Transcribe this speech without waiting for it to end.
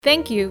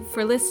Thank you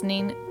for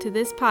listening to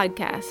this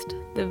podcast.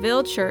 The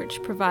Ville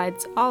Church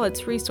provides all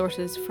its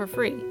resources for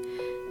free.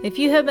 If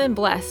you have been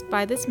blessed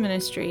by this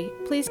ministry,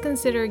 please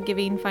consider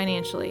giving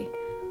financially.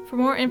 For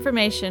more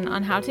information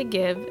on how to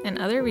give and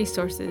other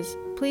resources,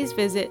 please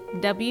visit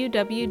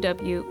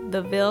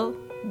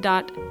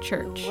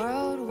www.theville.church. The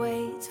world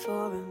waits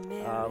for a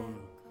miracle.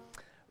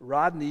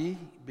 Rodney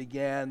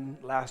began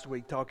last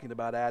week talking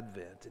about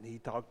Advent, and he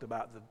talked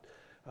about the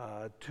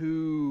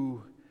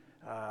two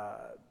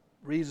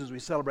reasons we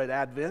celebrate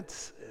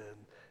Advent. And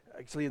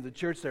actually in the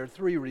church there are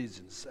three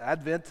reasons.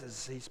 Advent,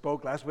 as he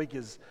spoke last week,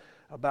 is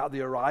about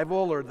the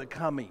arrival or the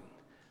coming.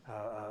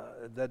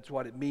 That's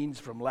what it means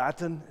from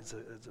Latin. It's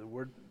a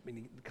word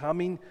meaning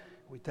coming.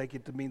 We take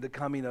it to mean the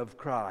coming of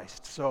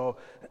Christ. So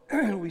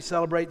we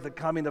celebrate the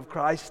coming of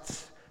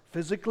Christ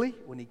physically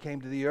when he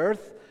came to the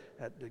earth.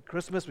 At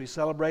Christmas we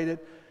celebrate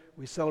it.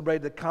 We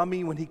celebrate the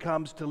coming when he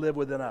comes to live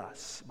within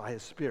us by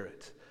his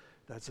Spirit.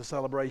 That's a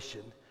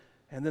celebration.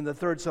 And then the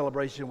third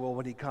celebration will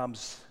when he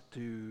comes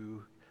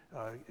to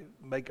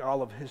make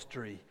all of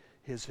history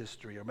his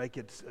history, or make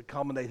it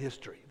culminate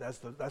history. That's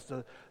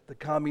the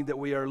coming that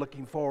we are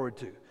looking forward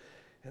to.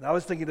 And I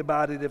was thinking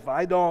about it, if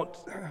I don't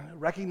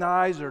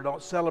recognize or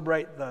don't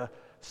celebrate the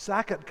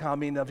second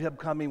coming of him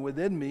coming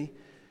within me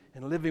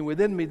and living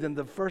within me, then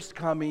the first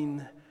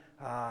coming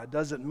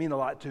doesn't mean a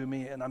lot to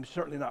me, and I'm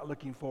certainly not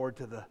looking forward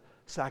to the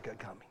second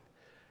coming.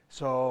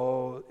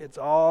 So it's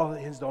all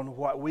hinged on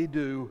what we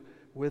do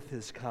with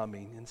his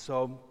coming. And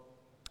so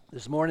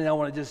this morning I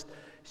want to just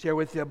share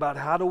with you about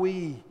how do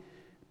we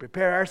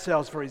prepare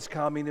ourselves for his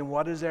coming and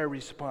what is our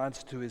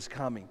response to his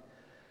coming.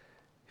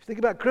 If you think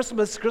about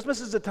Christmas, Christmas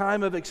is a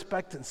time of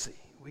expectancy.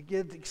 We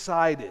get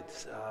excited.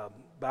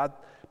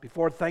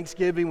 Before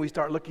Thanksgiving, we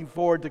start looking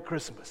forward to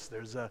Christmas.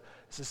 It's a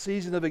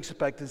season of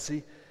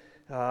expectancy.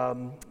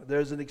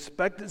 There's an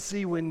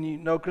expectancy when you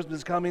know Christmas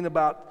is coming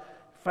about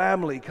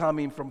family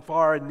coming from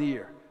far and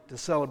near to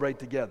celebrate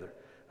together.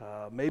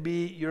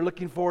 Maybe you're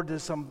looking forward to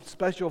some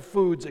special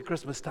foods at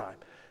Christmas time.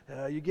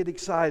 You get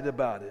excited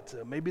about it.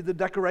 Maybe the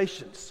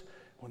decorations,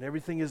 when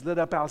everything is lit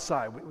up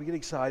outside, we get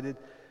excited.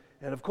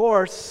 And of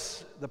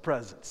course, the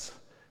presents.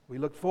 We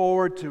look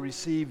forward to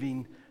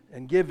receiving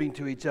and giving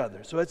to each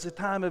other. So it's a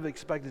time of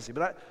expectancy.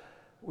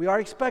 We are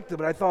expected,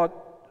 but I thought,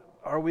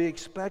 are we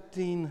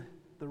expecting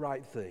the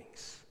right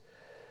things?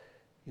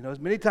 You know, as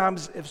many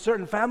times, if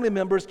certain family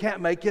members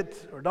can't make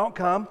it or don't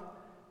come,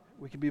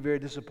 we can be very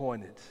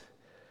disappointed.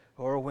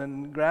 Or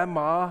when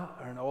grandma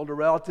or an older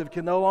relative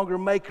can no longer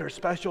make her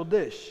special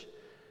dish,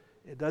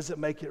 it doesn't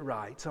make it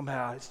right.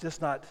 Somehow, it's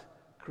just not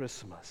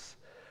Christmas.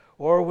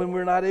 Or when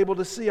we're not able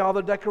to see all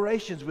the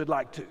decorations we'd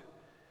like to,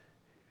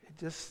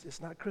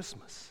 it's not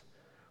Christmas.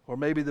 Or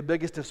maybe the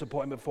biggest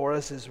disappointment for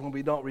us is when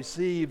we don't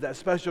receive that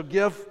special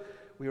gift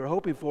we were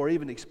hoping for,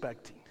 even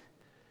expecting.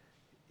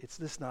 It's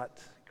just not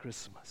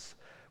Christmas.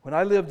 When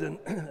I lived in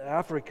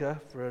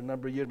Africa for a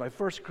number of years, my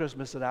first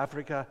Christmas in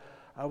Africa,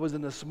 I was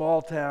in a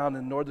small town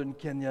in northern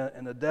Kenya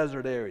in a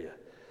desert area.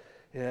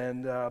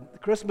 And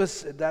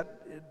Christmas, it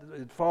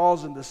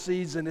falls in the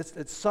season,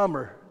 it's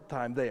summer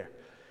time there.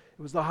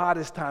 It was the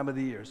hottest time of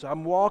the year. So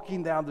I'm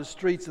walking down the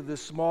streets of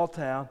this small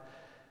town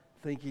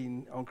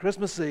on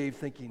Christmas Eve,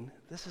 thinking,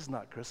 this is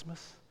not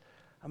Christmas.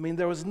 I mean,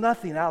 there was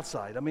nothing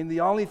outside. I mean,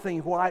 the only thing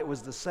white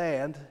was the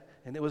sand,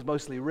 and it was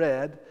mostly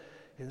red.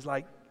 It was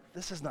like,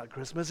 this is not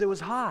Christmas. It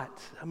was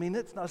hot. I mean,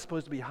 it's not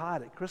supposed to be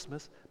hot at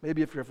Christmas.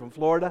 Maybe if you're from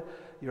Florida,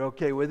 you're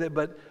okay with it.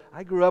 But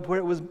I grew up where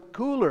it was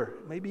cooler,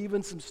 maybe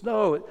even some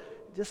snow. It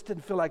just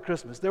didn't feel like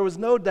Christmas. There was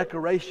no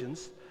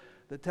decorations.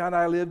 The town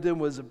I lived in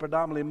was a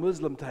predominantly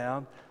Muslim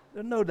town.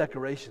 There were no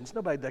decorations.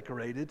 Nobody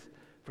decorated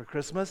for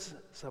Christmas.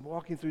 So I'm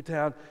walking through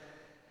town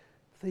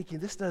thinking,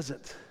 this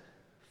doesn't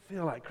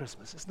feel like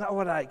Christmas. It's not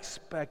what I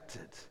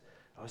expected.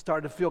 I was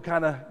starting to feel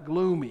kind of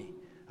gloomy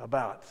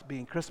about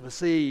being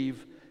Christmas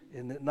Eve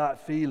and it not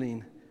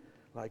feeling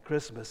like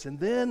Christmas. And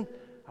then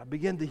I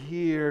began to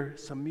hear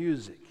some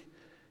music.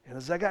 And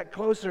as I got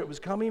closer, it was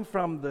coming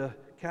from the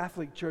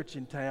Catholic church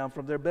in town,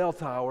 from their bell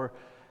tower.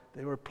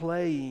 They were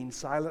playing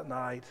Silent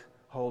Night,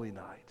 Holy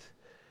Night.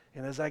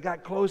 And as I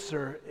got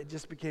closer, it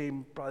just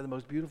became probably the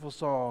most beautiful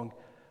song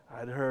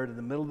I'd heard in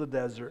the middle of the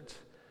desert,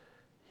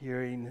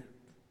 preparing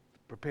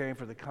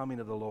for the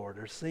coming of the Lord,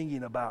 or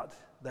singing about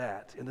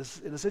that. In a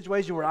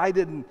situation where I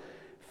didn't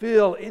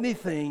feel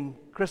anything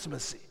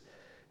Christmassy.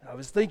 I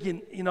was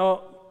thinking,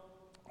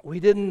 we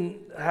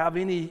didn't have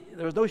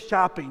there was no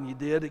shopping you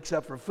did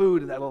except for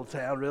food in that little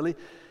town, really.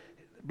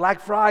 Black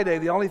Friday,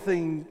 the only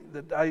thing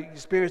that I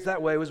experienced that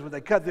way was when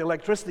they cut the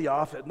electricity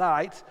off at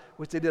night,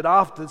 which they did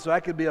often, so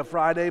that could be a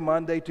Friday,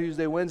 Monday,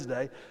 Tuesday,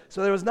 Wednesday.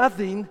 So there was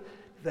nothing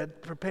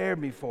that prepared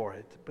me for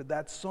it. But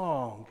that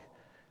song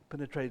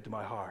penetrated to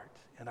my heart,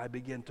 and I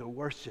began to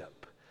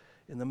worship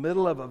in the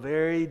middle of a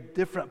very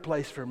different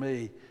place for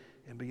me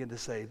and began to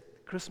say,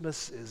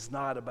 Christmas is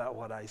not about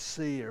what I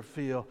see or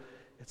feel.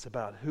 It's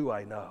about who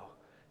I know.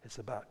 It's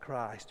about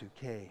Christ who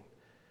came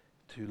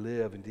to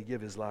live and to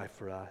give his life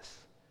for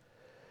us.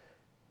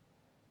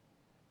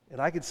 And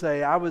I could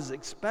say I was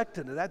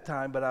expectant at that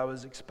time, but I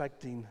was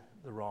expecting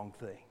the wrong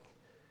thing.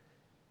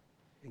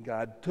 And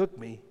God took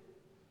me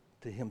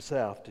to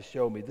himself to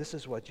show me this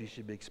is what you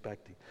should be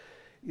expecting.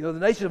 You know, the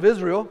nation of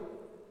Israel,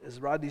 as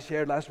Rodney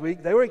shared last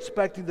week, they were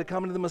expecting the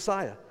coming of the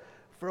Messiah.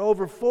 For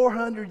over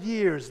 400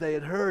 years they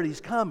had heard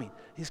he's coming,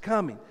 he's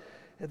coming.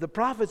 And the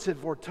prophets had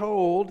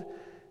foretold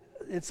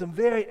in some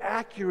very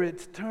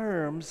accurate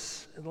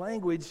terms and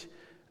language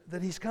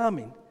that he's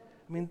coming.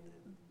 I mean,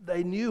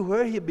 they knew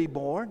where he'd be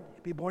born.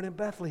 He'd be born in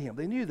Bethlehem.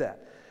 They knew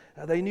that.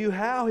 They knew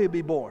how he'd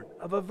be born,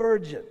 of a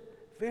virgin.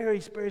 Very,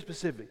 very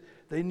specific.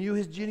 They knew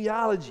his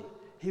genealogy.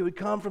 He would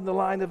come from the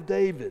line of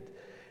David.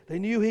 They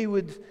knew he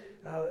would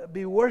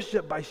be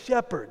worshipped by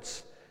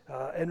shepherds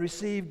and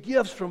receive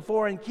gifts from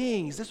foreign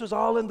kings. This was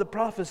all in the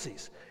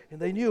prophecies, and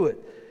they knew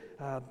it.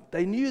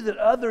 They knew that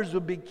others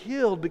would be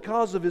killed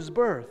because of his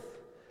birth,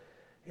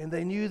 and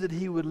they knew that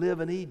he would live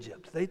in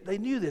Egypt. They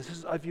knew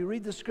this. If you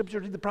read the scripture,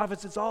 read the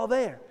prophets, it's all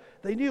there.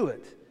 They knew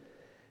it.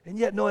 And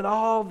yet, knowing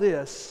all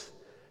this,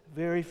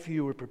 very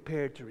few were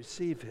prepared to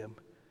receive him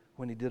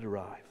when he did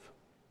arrive.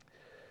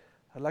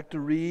 I'd like to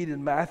read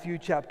in Matthew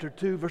chapter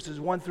 2, verses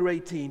 1 through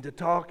 18, to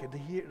talk and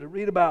to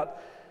read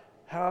about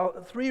how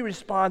three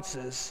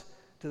responses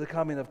to the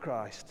coming of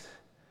Christ.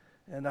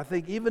 And I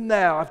think even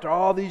now, after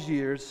all these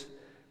years,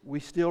 we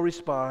still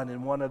respond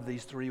in one of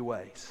these three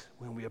ways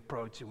when we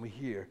approach and we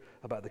hear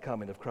about the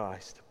coming of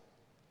Christ.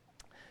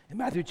 In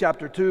Matthew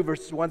chapter 2,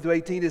 verses 1 through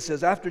 18, it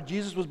says, "After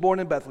Jesus was born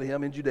in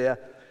Bethlehem in Judea,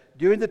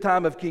 during the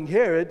time of King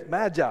Herod,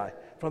 Magi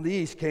from the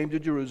east came to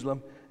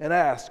Jerusalem and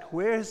asked,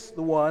 'Where's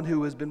the one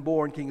who has been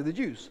born King of the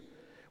Jews?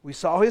 We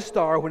saw his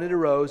star when it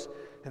arose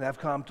and have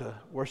come to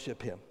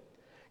worship him.'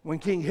 When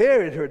King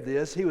Herod heard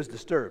this, he was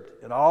disturbed,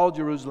 and all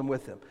Jerusalem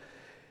with him.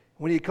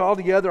 When he called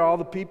together all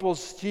the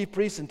people's chief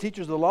priests and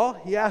teachers of the law,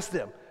 he asked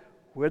them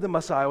where the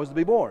Messiah was to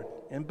be born.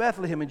 'In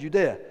Bethlehem in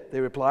Judea,'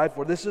 they replied,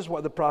 'for this is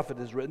what the prophet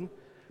has written.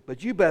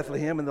 But you,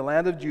 Bethlehem, in the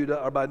land of Judah,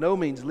 are by no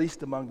means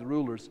least among the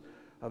rulers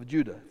of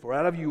Judah. For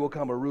out of you will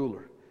come a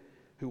ruler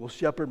who will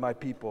shepherd my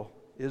people,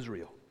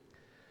 Israel.'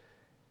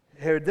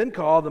 Herod then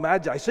called the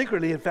Magi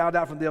secretly and found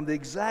out from them the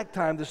exact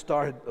time the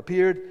star had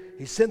appeared.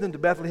 He sent them to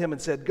Bethlehem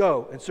and said,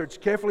 'Go and search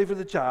carefully for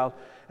the child,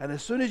 and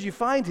as soon as you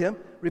find him,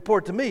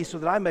 report to me so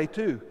that I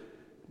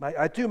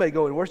too may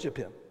go and worship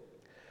him.'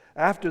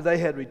 After they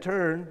had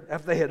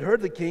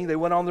heard the king, they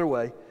went on their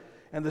way,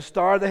 and the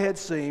star they had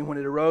seen when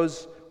it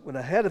arose went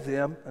ahead of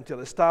them until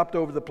it stopped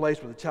over the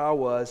place where the child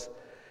was.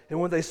 And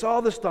when they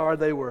saw the star,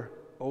 they were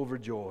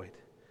overjoyed.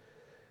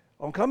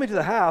 On coming to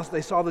the house,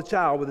 they saw the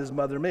child with his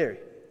mother Mary,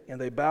 and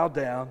they bowed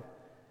down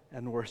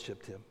and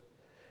worshipped him.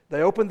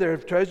 They opened their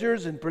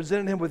treasures and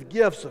presented him with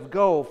gifts of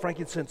gold,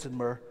 frankincense, and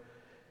myrrh.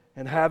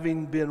 And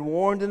having been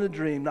warned in a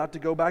dream not to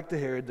go back to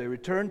Herod, they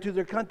returned to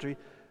their country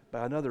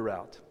by another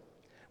route.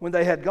 When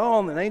they had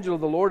gone, an angel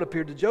of the Lord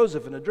appeared to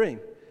Joseph in a dream.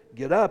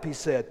 'Get up,' he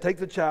said, 'take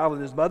the child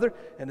and his mother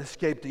and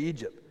escape to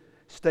Egypt.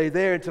 Stay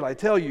there until I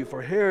tell you,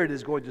 for Herod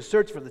is going to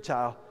search for the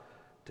child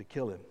to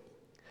kill him.'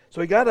 So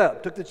he got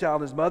up, took the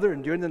child and his mother,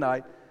 and during the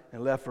night,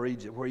 and left for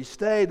Egypt, where he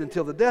stayed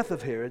until the death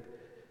of Herod.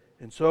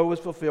 And so it was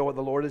fulfilled what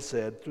the Lord had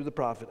said through the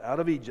prophet, 'Out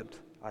of Egypt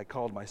I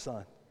called my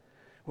son.'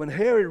 When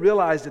Herod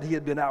realized that he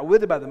had been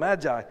outwitted by the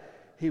Magi,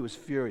 he was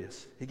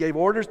furious. He gave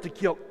orders to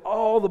kill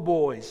all the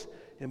boys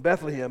in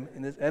Bethlehem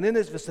and in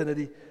its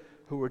vicinity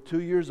who were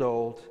 2 years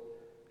old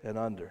and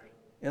under,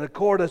 in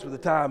accordance with the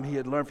time he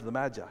had learned from the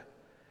Magi.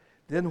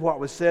 Then what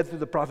was said through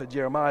the prophet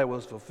Jeremiah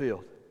was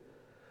fulfilled.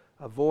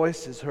 'A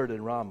voice is heard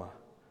in Ramah,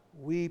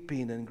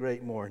 weeping in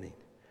great mourning,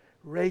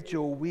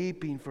 Rachel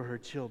weeping for her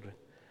children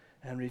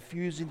and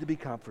refusing to be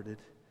comforted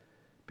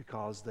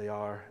because they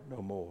are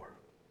no more.'"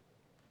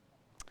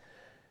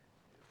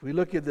 If we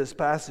look at this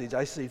passage,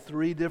 I see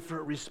three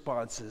different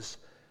responses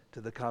to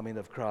the coming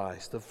of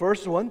Christ. The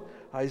first one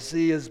I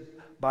see is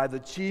by the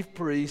chief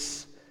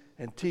priests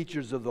and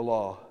teachers of the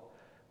law.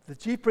 The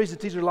chief priests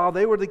and teachers of the law,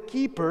 they were the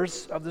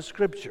keepers of the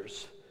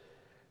Scriptures.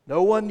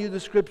 No one knew the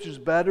Scriptures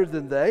better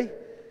than they.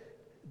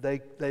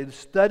 They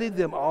studied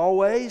them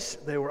always.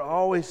 They were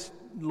always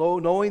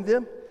knowing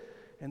them.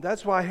 And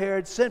that's why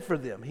Herod sent for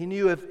them. He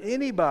knew if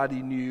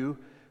anybody knew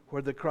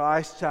where the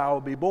Christ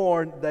child would be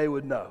born, they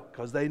would know,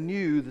 because they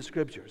knew the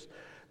Scriptures.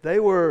 They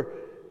were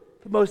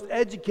the most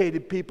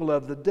educated people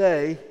of the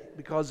day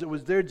because it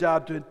was their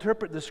job to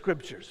interpret the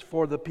Scriptures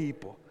for the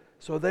people.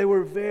 So they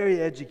were very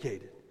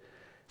educated.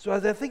 So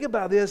as I think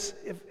about this,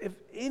 if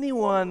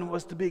anyone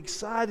was to be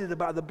excited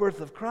about the birth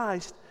of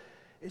Christ,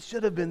 it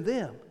should have been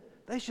them.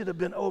 They should have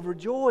been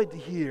overjoyed to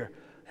hear,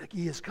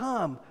 he has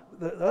come.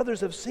 The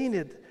others have seen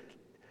it.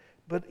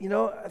 But,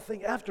 I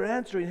think after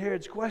answering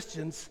Herod's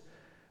questions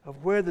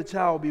of where the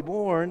child will be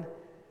born,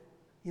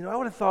 I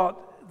would have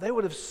thought they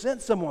would have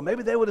sent someone.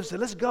 Maybe they would have said,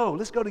 let's go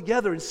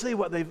together and see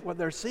what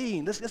they're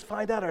seeing. Let's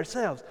find out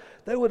ourselves.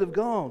 They would have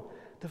gone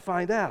to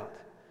find out.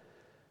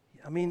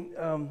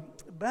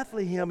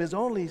 Bethlehem is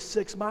only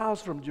 6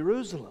 miles from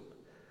Jerusalem.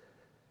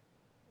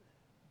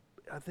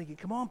 I'm thinking,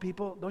 come on,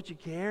 people, don't you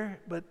care?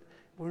 But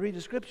when we read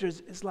the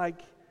Scriptures, it's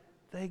like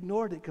they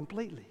ignored it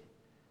completely.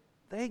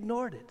 They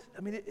ignored it.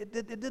 It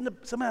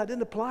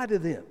didn't apply to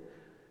them.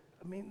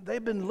 I mean,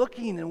 they've been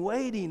looking and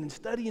waiting and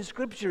studying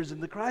scriptures,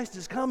 and the Christ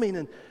is coming,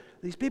 and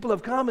these people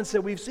have come and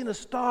said, we've seen a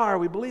star,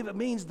 we believe it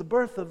means the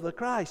birth of the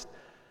Christ.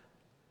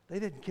 They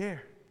didn't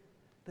care.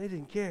 They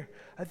didn't care.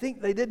 I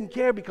think they didn't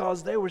care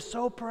because they were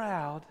so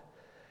proud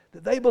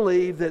that they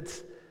believed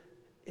that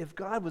if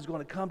God was going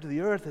to come to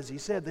the earth, as he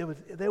said,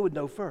 they would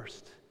know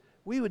first.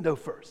 We would know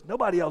first.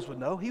 Nobody else would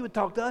know. He would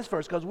talk to us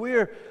first because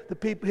we're the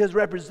people, his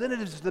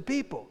representatives to the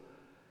people.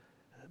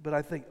 But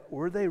I think,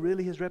 were they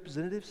really his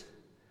representatives?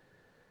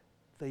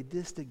 They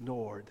just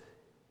ignored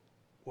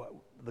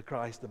the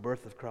Christ, the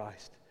birth of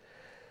Christ.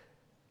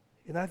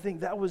 And I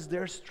think that was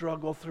their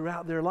struggle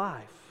throughout their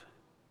life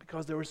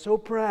because they were so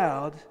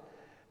proud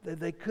that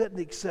they couldn't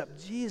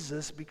accept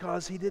Jesus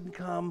because he didn't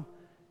come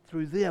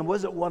through them,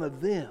 wasn't one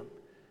of them.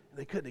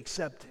 They couldn't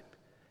accept him.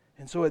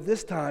 And so at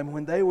this time,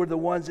 when they were the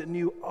ones that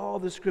knew all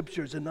the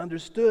scriptures and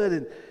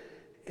understood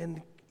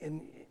and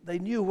they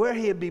knew where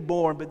he had been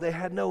born, but they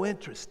had no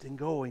interest in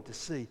going to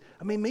see.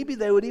 I mean, maybe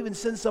they would even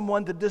send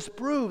someone to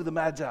disprove the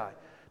Magi,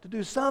 to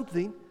do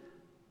something,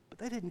 but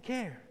they didn't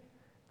care.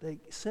 They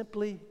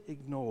simply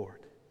ignored.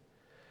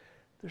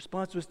 The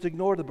response was to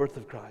ignore the birth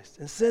of Christ.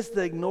 And since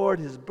they ignored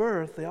his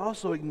birth, they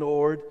also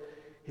ignored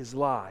his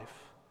life.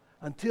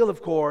 Until,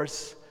 of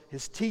course,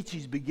 his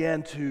teachings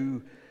began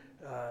to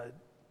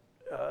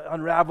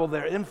unravel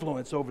their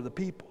influence over the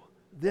people.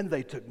 Then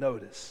they took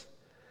notice.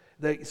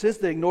 Since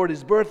they ignored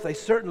his birth, they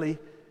certainly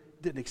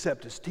didn't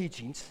accept his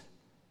teachings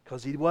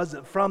because he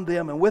wasn't from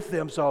them and with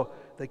them, so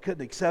they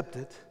couldn't accept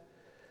it.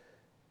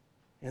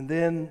 And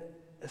then,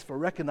 as for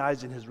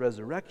recognizing his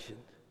resurrection,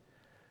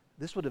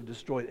 this would have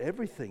destroyed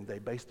everything they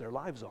based their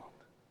lives on.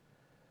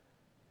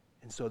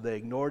 And so they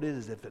ignored it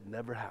as if it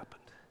never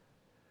happened.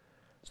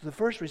 So the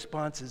first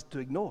response is to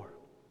ignore.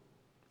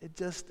 It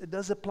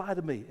doesn't apply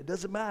to me. It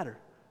doesn't matter.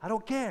 I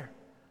don't care.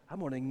 I'm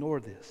going to ignore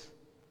this.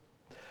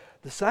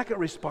 The second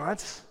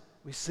response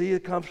we see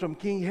it comes from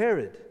King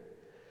Herod.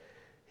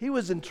 He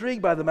was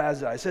intrigued by the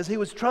Magi. It says he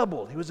was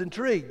troubled. He was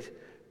intrigued.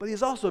 But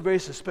he's also very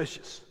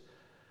suspicious.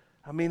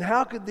 I mean,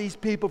 how could these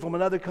people from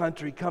another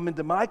country come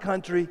into my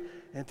country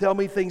and tell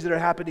me things that are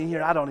happening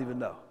here I don't even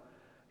know?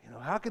 You know,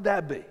 how could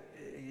that be?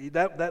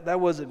 That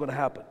wasn't going to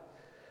happen.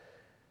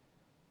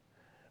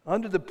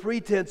 Under the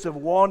pretense of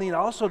wanting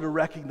also to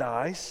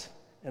recognize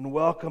and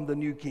welcome the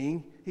new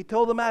king, he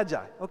told the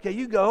Magi, okay,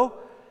 you go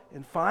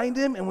and find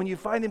him, and when you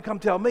find him, come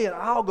tell me, and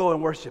I'll go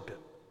and worship him.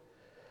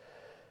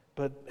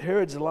 But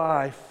Herod's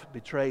life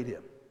betrayed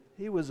him.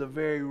 He was a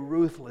very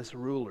ruthless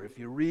ruler. If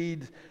you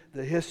read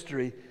the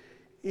history,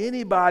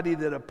 anybody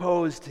that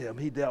opposed him,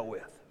 he dealt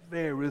with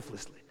very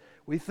ruthlessly.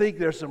 We think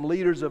there's some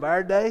leaders of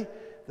our day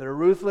that are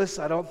ruthless.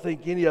 I don't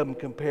think any of them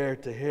compare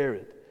to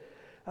Herod.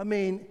 I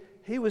mean,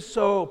 he was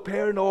so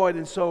paranoid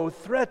and so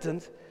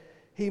threatened,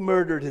 he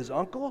murdered his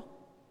uncle,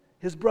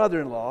 his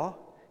brother-in-law,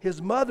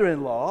 his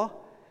mother-in-law,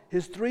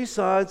 his 3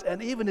 sons,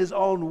 and even his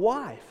own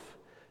wife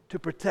to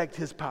protect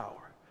his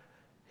power.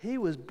 He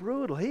was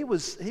brutal. He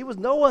was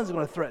no one's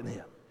going to threaten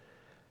him.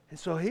 And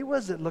so he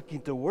wasn't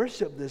looking to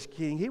worship this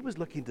king. He was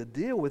looking to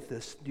deal with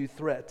this new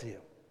threat to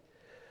him.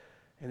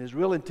 And his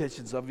real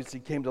intentions obviously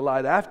came to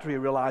light after he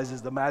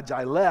realizes the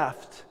Magi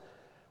left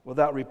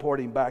without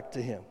reporting back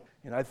to him.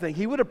 And I think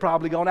he would have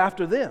probably gone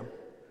after them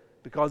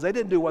because they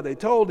didn't do what they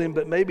told him,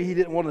 but maybe he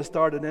didn't want to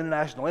start an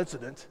international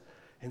incident.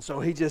 And so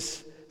he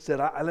just said,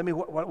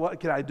 what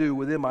can I do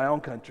within my own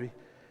country?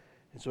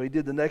 And so he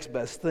did the next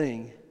best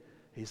thing.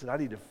 He said, I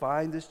need to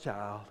find this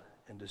child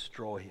and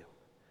destroy him.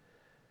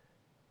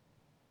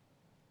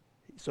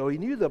 So he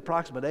knew the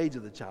approximate age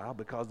of the child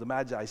because the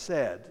Magi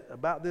said,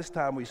 about this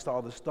time we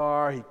saw the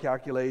star, he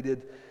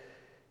calculated.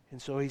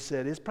 And so he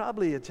said, it's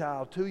probably a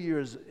child 2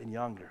 years and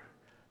younger.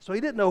 So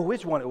he didn't know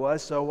which one it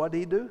was, so what did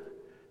he do?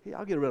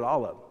 I'll get rid of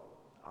all of them.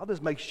 I'll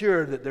just make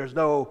sure that there's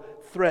no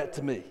threat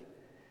to me.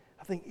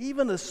 I think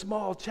even a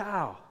small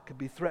child could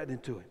be threatening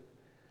to him.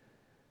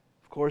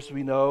 Of course,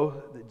 we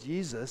know that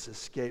Jesus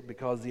escaped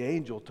because the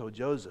angel told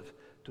Joseph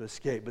to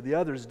escape, but the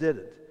others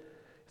didn't.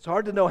 It's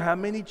hard to know how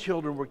many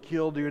children were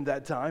killed during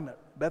that time.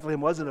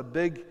 Bethlehem wasn't a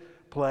big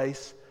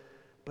place,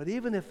 but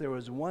even if there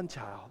was one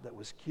child that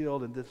was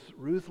killed in this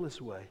ruthless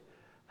way,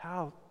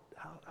 how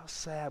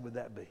sad would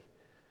that be?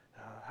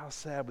 How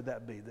sad would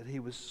that be that he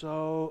was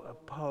so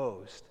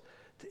opposed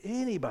to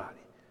anybody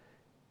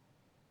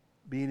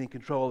being in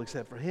control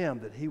except for him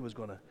that he was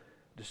going to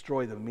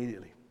destroy them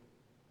immediately.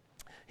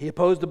 He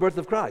opposed the birth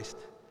of Christ.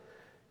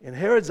 In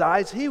Herod's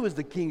eyes, he was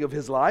the king of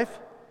his life.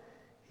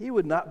 He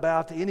would not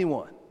bow to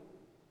anyone,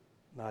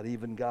 not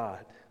even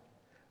God.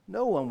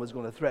 No one was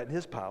going to threaten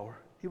his power.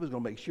 He was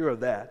going to make sure of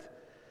that.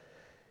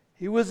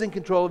 He was in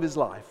control of his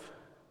life,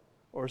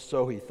 or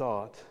so he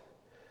thought.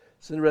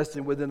 It's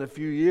interesting, within a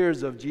few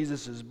years of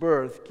Jesus'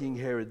 birth, King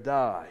Herod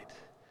died.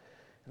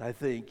 And I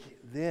think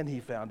then he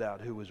found out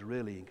who was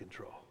really in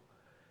control.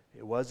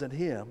 It wasn't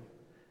him,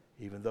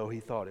 even though he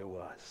thought it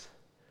was.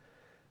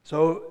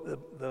 So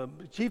the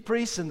chief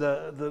priests and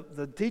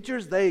the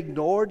teachers, they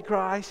ignored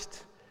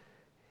Christ.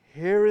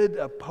 Herod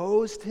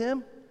opposed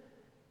him.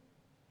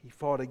 He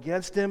fought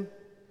against him.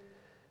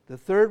 The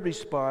third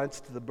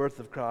response to the birth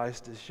of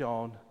Christ is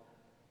shown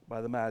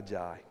by the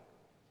Magi.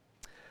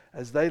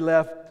 As they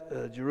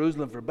left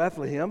Jerusalem for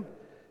Bethlehem,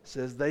 it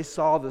says they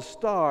saw the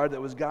star that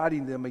was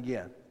guiding them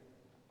again.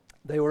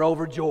 They were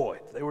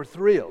overjoyed. They were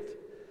thrilled.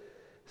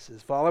 It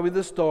says, following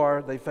the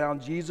star, they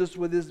found Jesus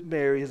with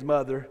Mary, his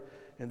mother,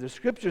 and the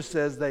scripture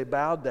says they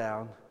bowed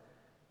down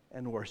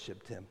and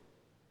worshiped him.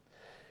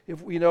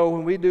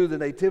 When we do the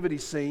nativity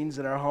scenes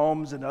in our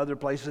homes and other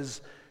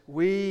places,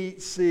 we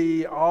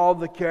see all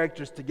the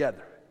characters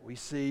together. We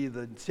see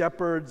the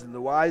shepherds and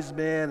the wise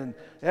men and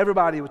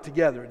everybody was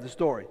together in the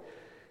story.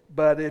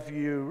 But if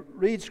you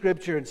read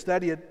scripture and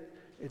study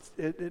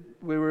it,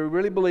 we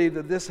really believe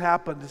that this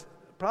happened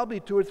probably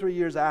 2 or 3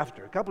 years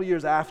after, a couple of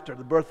years after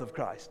the birth of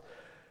Christ.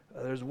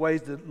 There's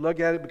ways to look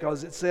at it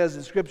because it says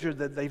in scripture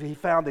that they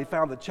found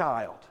a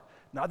child,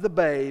 not the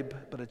babe,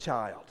 but a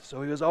child.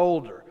 So he was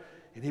older,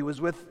 and he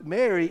was with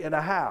Mary in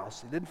a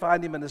house. He didn't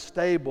find him in a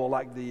stable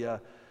like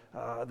the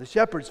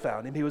shepherds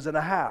found him. He was in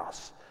a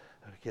house.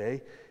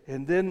 Okay,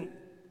 and then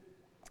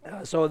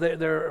so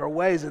there are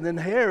ways. And then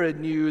Herod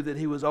knew that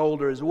he was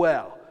older as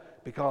well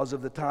because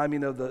of the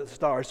timing of the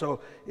star.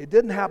 So it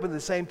didn't happen at the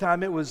same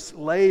time. It was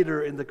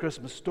later in the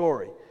Christmas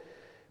story.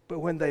 But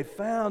when they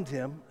found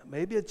him,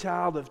 maybe a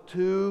child of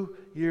 2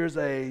 years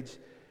age,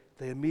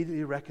 they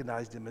immediately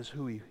recognized him as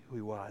who he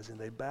was, and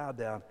they bowed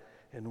down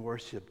and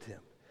worshiped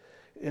him.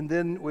 And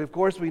then, of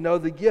course, we know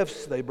the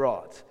gifts they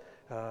brought.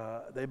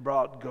 They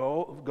brought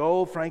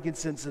gold,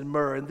 frankincense, and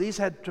myrrh, and these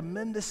had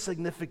tremendous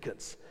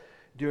significance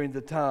during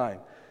the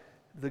time.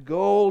 The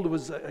gold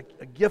was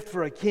a gift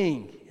for a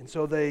king, and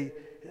so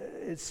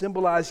it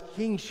symbolized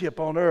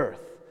kingship on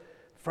earth.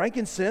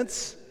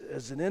 Frankincense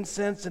as an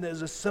incense and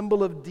as a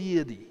symbol of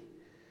deity.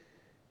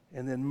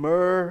 And then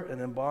myrrh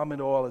and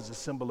embalming oil as a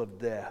symbol of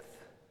death.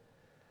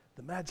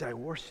 The Magi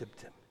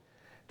worshiped him.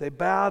 They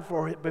bowed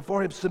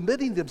before him,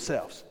 submitting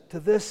themselves to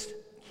this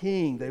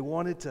king. They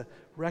wanted to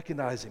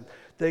recognize him.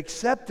 They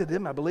accepted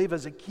him, I believe,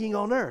 as a king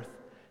on earth.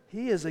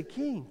 He is a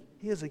king.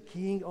 He is a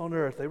king on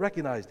earth. They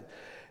recognized him.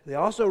 They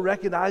also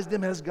recognized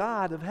him as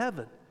God of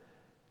heaven.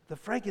 The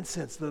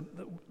frankincense,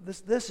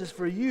 this is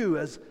for you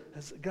as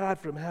God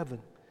from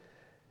heaven.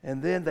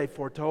 And then they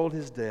foretold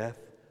his death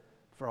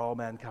for all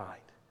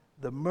mankind.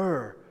 The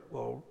myrrh,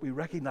 well, we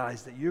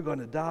recognize that you're going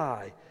to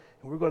die,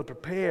 and we're going to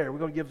prepare. We're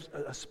going to give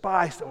a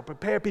spice that will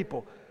prepare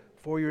people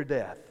for your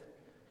death.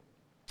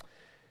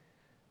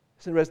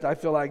 It's interesting. I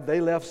feel like they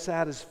left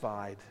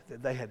satisfied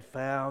that they had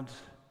found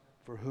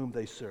for whom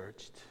they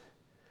searched.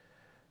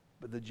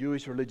 But the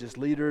Jewish religious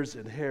leaders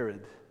and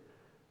Herod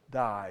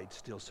died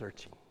still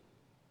searching.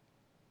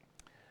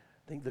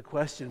 I think the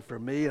question for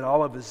me and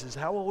all of us is,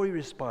 how will we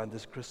respond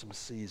this Christmas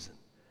season?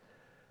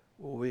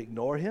 Will we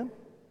ignore him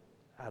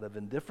out of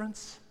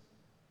indifference?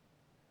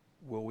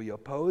 Will we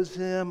oppose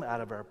him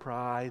out of our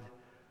pride?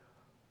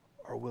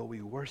 Or will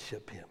we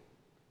worship him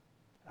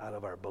out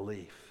of our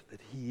belief that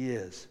he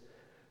is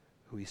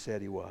who he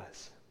said he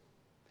was?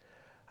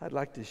 I'd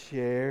like to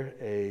share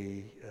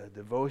a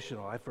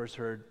devotional I first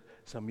heard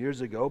some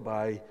years ago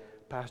by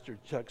Pastor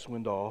Charles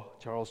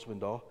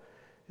Swindoll.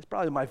 It's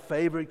probably my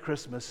favorite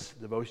Christmas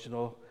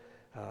devotional,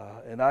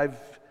 and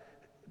I've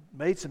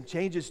made some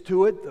changes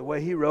to it, the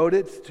way he wrote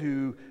it,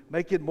 to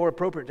make it more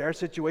appropriate to our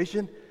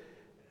situation.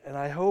 And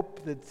I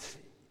hope that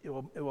it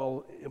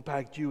will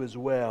impact you as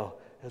well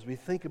as we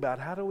think about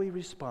how do we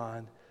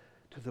respond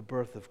to the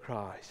birth of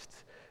Christ.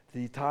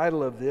 The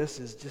title of this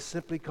is just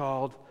simply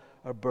called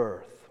A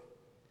Birth.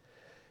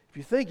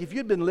 If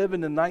you'd been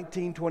living in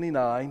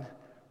 1929,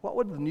 what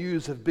would the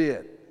news have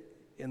been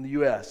in the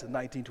U.S. in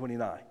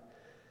 1929?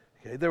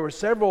 Okay, there were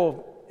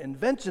several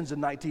inventions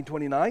in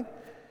 1929.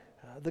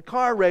 The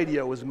car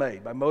radio was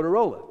made by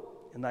Motorola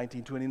in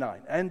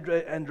 1929.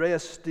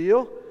 Andreas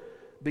Stihl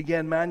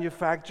began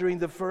manufacturing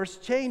the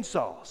first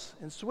chainsaws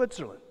in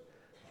Switzerland.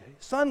 Okay.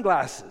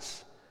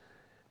 Sunglasses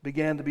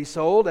began to be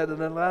sold at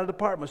an Atlanta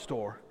department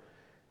store,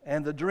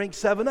 and the drink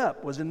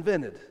 7-Up was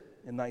invented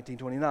in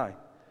 1929.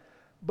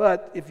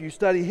 But if you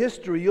study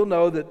history, you'll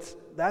know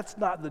that that's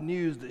not the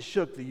news that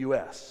shook the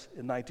U.S.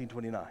 in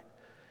 1929.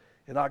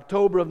 In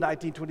October of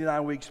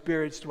 1929, we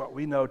experienced what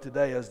we know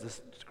today as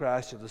the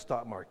crash of the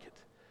stock market,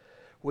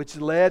 which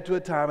led to a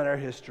time in our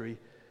history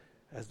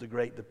as the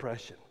Great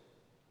Depression.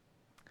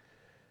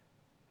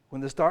 When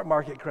the stock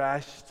market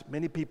crashed,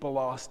 many people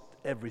lost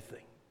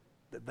everything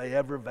that they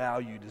ever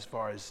valued as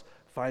far as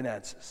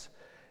finances.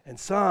 And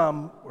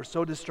some were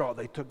so distraught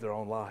they took their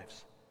own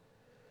lives.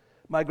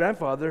 My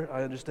grandfather,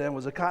 I understand,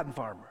 was a cotton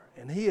farmer,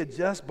 and he had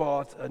just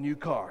bought a new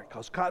car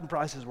because cotton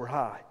prices were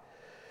high.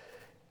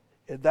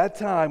 At that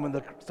time, when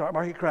the stock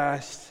market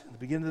crashed, at the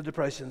beginning of the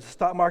Depression,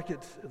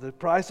 the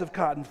price of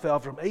cotton fell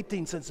from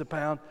 18 cents a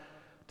pound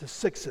to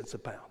 6 cents a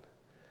pound.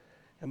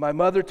 And my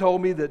mother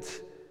told me that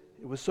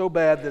it was so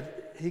bad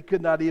that he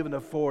could not even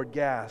afford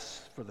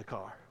gas for the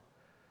car.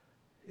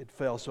 It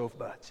fell so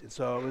much. And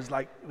so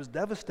it was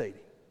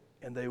devastating.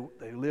 And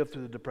they lived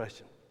through the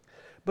Depression.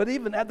 But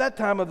even at that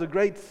time of the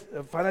great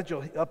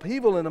financial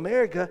upheaval in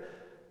America,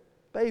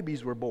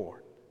 babies were born.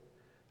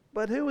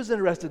 But who was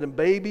interested in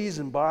babies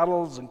and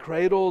bottles and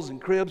cradles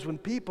and cribs when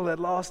people had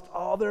lost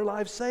all their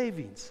life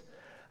savings?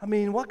 I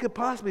mean, what could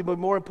possibly be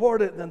more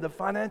important than the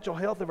financial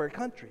health of our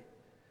country?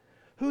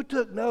 Who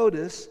took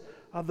notice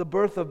of the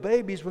birth of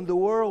babies when the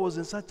world was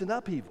in such an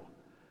upheaval?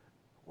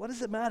 What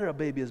does it matter a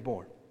baby is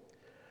born?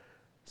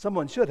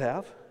 Someone should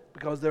have,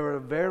 because there were a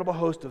veritable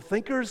host of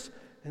thinkers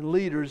and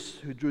leaders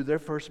who drew their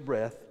first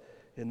breath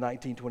in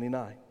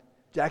 1929.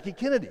 Jackie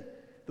Kennedy,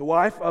 the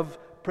wife of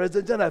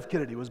President John F.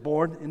 Kennedy, was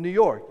born in New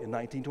York in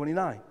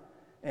 1929.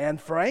 Anne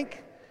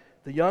Frank,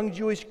 the young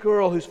Jewish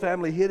girl whose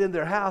family hid in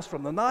their house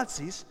from the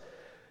Nazis,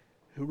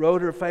 who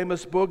wrote her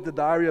famous book, The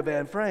Diary of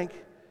Anne Frank,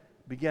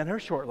 began her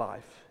short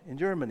life in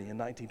Germany in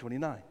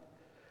 1929.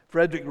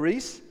 Frederick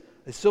Reese,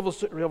 a civil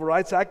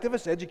rights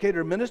activist,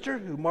 educator, and minister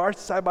who marched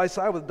side by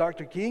side with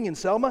Dr. King in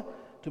Selma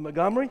to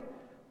Montgomery,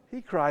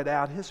 he cried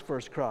out his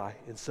first cry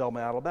in Selma,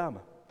 Alabama.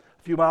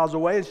 A few miles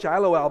away in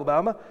Shiloh,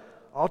 Alabama,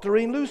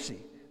 Altarine Lucy,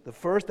 the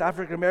first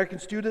African-American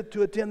student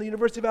to attend the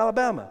University of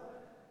Alabama,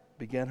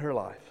 began her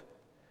life.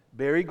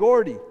 Berry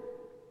Gordy,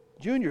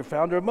 Jr.,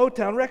 founder of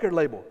Motown record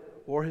label,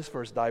 wore his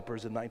first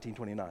diapers in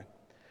 1929.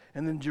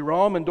 And then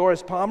Jerome and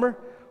Doris Palmer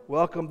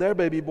welcomed their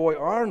baby boy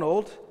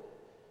Arnold,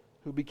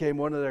 who became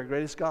one of their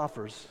greatest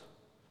scoffers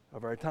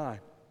of our time.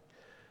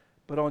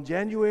 But on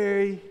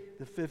January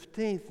the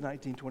 15th,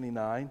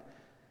 1929,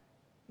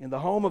 in the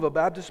home of a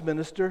Baptist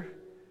minister,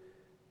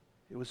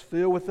 it was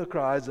filled with the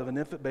cries of an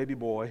infant baby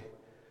boy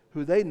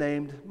who they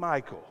named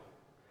Michael.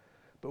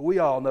 But we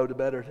all know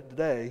better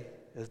today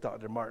as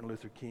Dr. Martin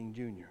Luther King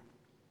Jr.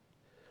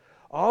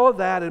 All of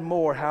that and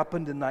more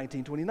happened in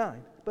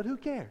 1929. But who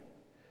cared?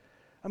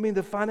 I mean,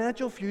 the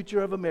financial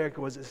future of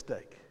America was at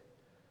stake.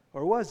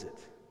 Or was it?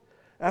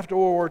 After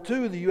World War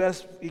II, the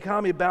U.S.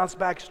 economy bounced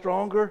back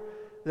stronger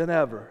than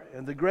ever,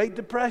 and the Great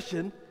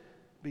Depression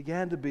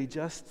began to be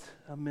just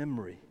a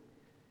memory.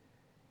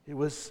 It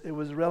was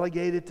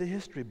relegated to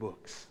history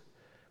books.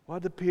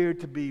 What appeared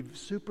to be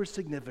super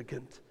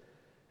significant,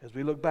 as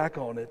we look back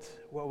on it,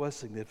 what was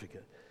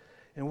significant?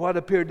 And what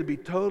appeared to be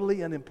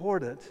totally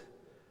unimportant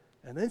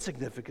and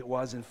insignificant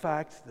was, in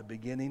fact, the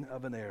beginning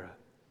of an era.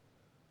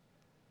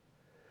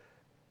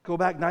 Go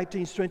back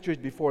 19 centuries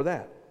before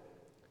that.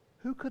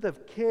 Who could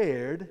have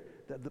cared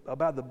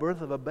about the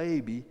birth of a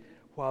baby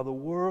while the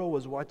world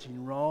was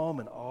watching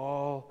Rome in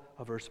all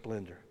of her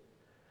splendor?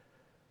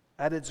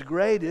 At its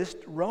greatest,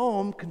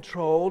 Rome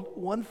controlled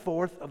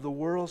 1/4 of the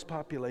world's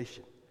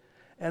population,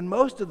 and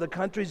most of the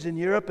countries in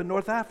Europe and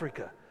North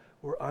Africa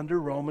were under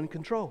Roman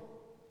control.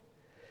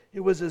 It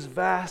was as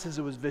vast as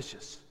it was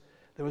vicious.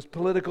 There was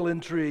political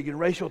intrigue and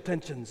racial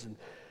tensions and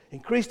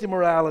increased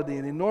immorality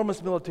and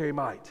enormous military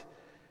might,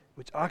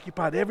 which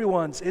occupied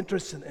everyone's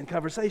interest and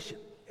conversation.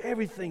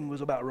 Everything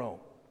was about Rome.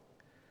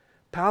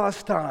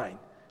 Palestine,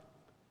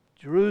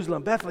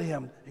 Jerusalem,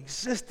 Bethlehem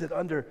existed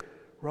under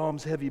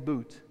Rome's heavy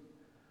boot.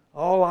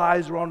 All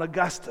eyes were on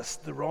Augustus,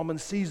 the Roman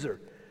Caesar,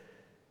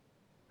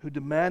 who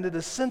demanded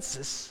a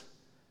census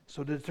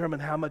so to determine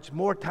how much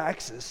more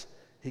taxes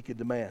he could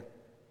demand.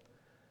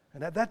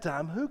 And at that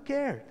time, who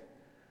cared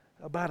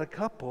about a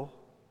couple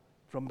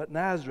from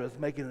Nazareth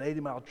making an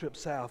 80-mile trip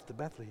south to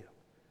Bethlehem?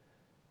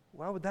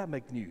 Why would that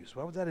make news?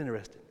 Why was that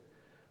interesting?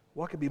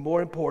 What could be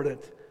more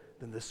important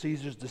than the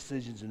Caesar's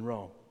decisions in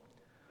Rome?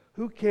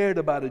 Who cared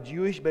about a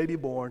Jewish baby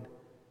born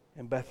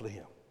in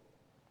Bethlehem?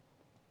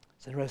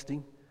 It's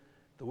interesting.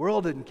 The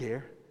world didn't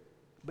care,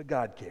 but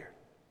God cared.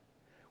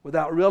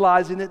 Without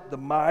realizing it, the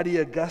mighty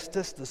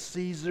Augustus, the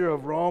Caesar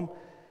of Rome,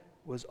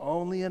 was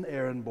only an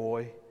errand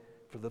boy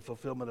for the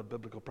fulfillment of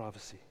biblical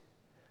prophecy.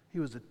 He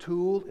was a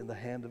tool in the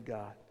hand of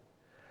God.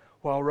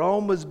 While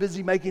Rome was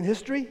busy making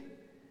history,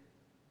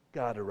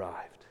 God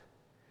arrived.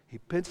 He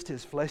pitched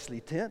his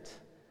fleshly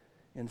tent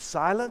in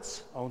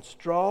silence on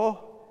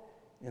straw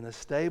in a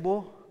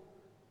stable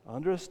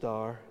under a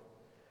star,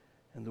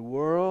 and the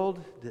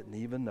world didn't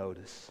even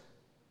notice.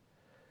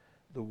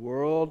 The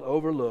world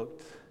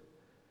overlooked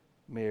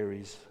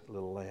Mary's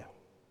little lamb.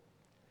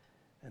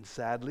 And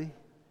sadly,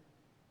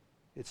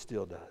 it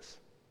still does.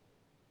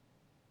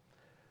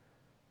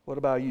 What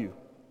about you?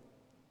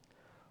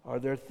 Are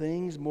there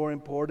things more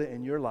important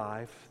in your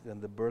life than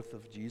the birth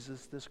of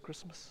Jesus this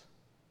Christmas?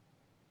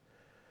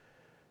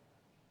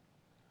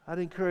 I'd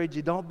encourage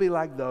you, don't be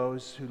like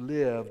those who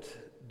lived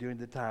during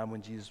the time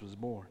when Jesus was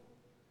born.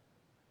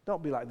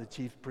 Don't be like the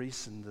chief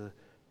priests and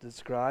the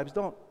scribes.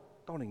 Don't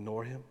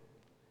ignore him.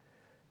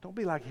 Don't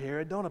be like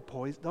Herod. Don't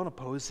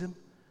oppose him.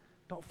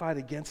 Don't fight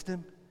against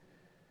him.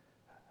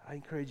 I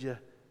encourage you,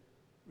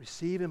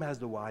 receive him as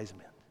the wise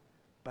men.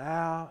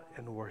 Bow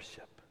and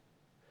worship.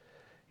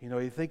 You know,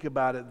 you think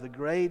about it, the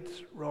great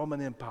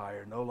Roman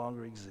Empire no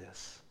longer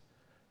exists.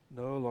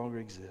 No longer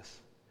exists.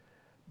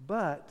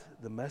 But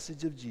the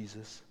message of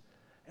Jesus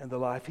and the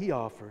life he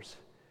offers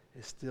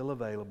is still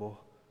available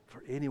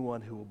for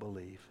anyone who will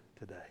believe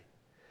today.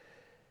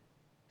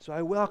 So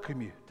I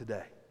welcome you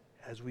today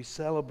as we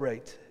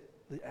celebrate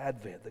the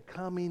Advent, the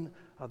coming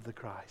of the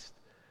Christ.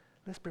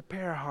 Let's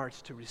prepare our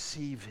hearts to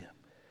receive him.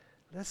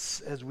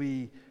 As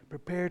we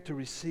prepare to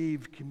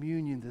receive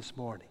communion this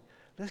morning,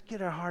 Let's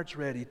get our hearts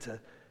ready to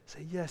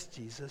say, yes,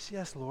 Jesus,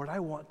 yes, Lord, I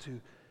want to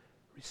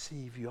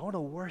receive you. I want to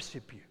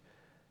worship you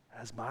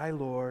as my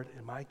Lord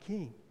and my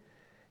King.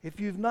 If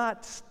you've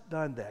not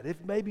done that,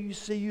 if maybe you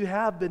see you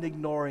have been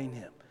ignoring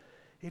him,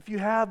 if you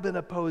have been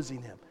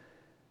opposing him,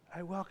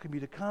 I welcome you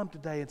to come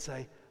today and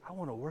say, I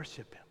want to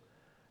worship him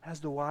as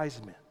the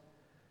wise men.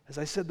 As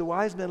I said, the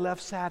wise men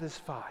left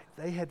satisfied.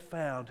 They had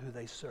found who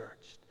they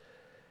searched.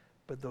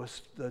 But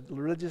the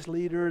religious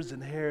leaders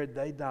and Herod,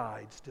 they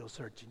died still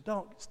searching.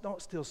 Don't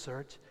still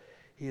search.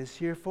 He is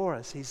here for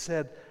us. He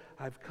said,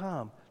 I've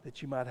come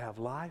that you might have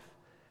life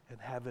and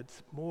have it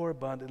more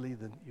abundantly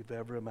than you've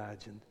ever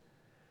imagined.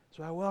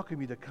 So I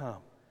welcome you to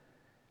come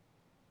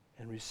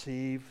and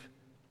receive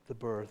the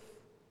birth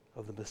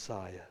of the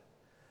Messiah.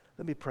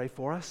 Let me pray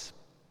for us,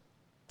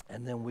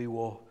 and then we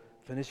will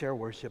finish our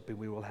worship and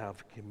we will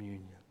have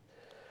communion.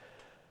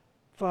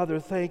 Father,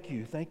 thank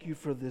you. Thank you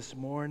for this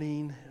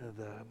morning.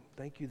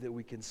 Thank you that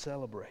we can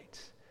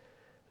celebrate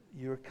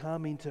your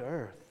coming to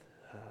earth,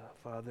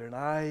 Father. And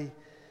I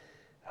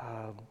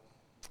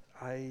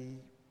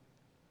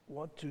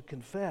want to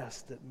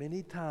confess that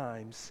many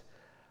times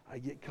I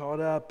get caught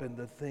up in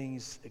the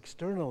things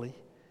externally,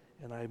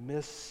 and I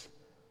miss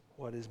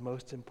what is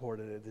most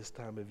important at this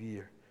time of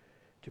year,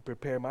 to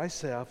prepare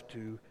myself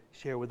to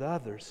share with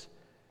others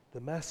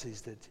the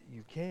message that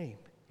you came,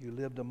 you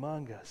lived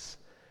among us,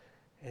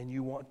 and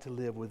you want to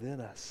live within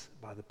us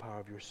by the power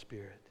of your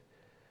Spirit.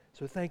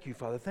 So thank you,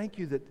 Father. Thank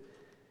you that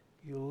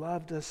you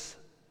loved us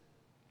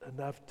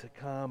enough to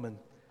come and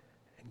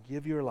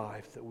give your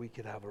life that we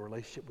could have a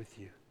relationship with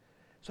you.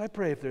 So I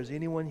pray if there's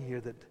anyone here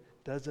that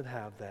doesn't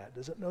have that,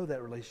 doesn't know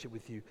that relationship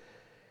with you,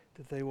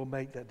 that they will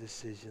make that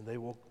decision. They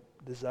will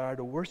desire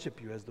to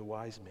worship you as the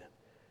wise men.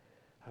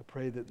 I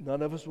pray that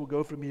none of us will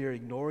go from here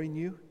ignoring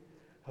you,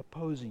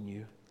 opposing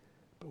you,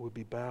 but we'll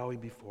be bowing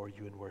before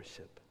you in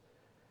worship.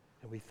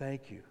 And we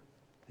thank you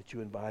that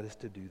you invite us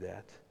to do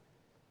that.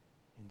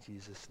 In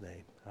Jesus'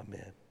 name,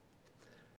 amen.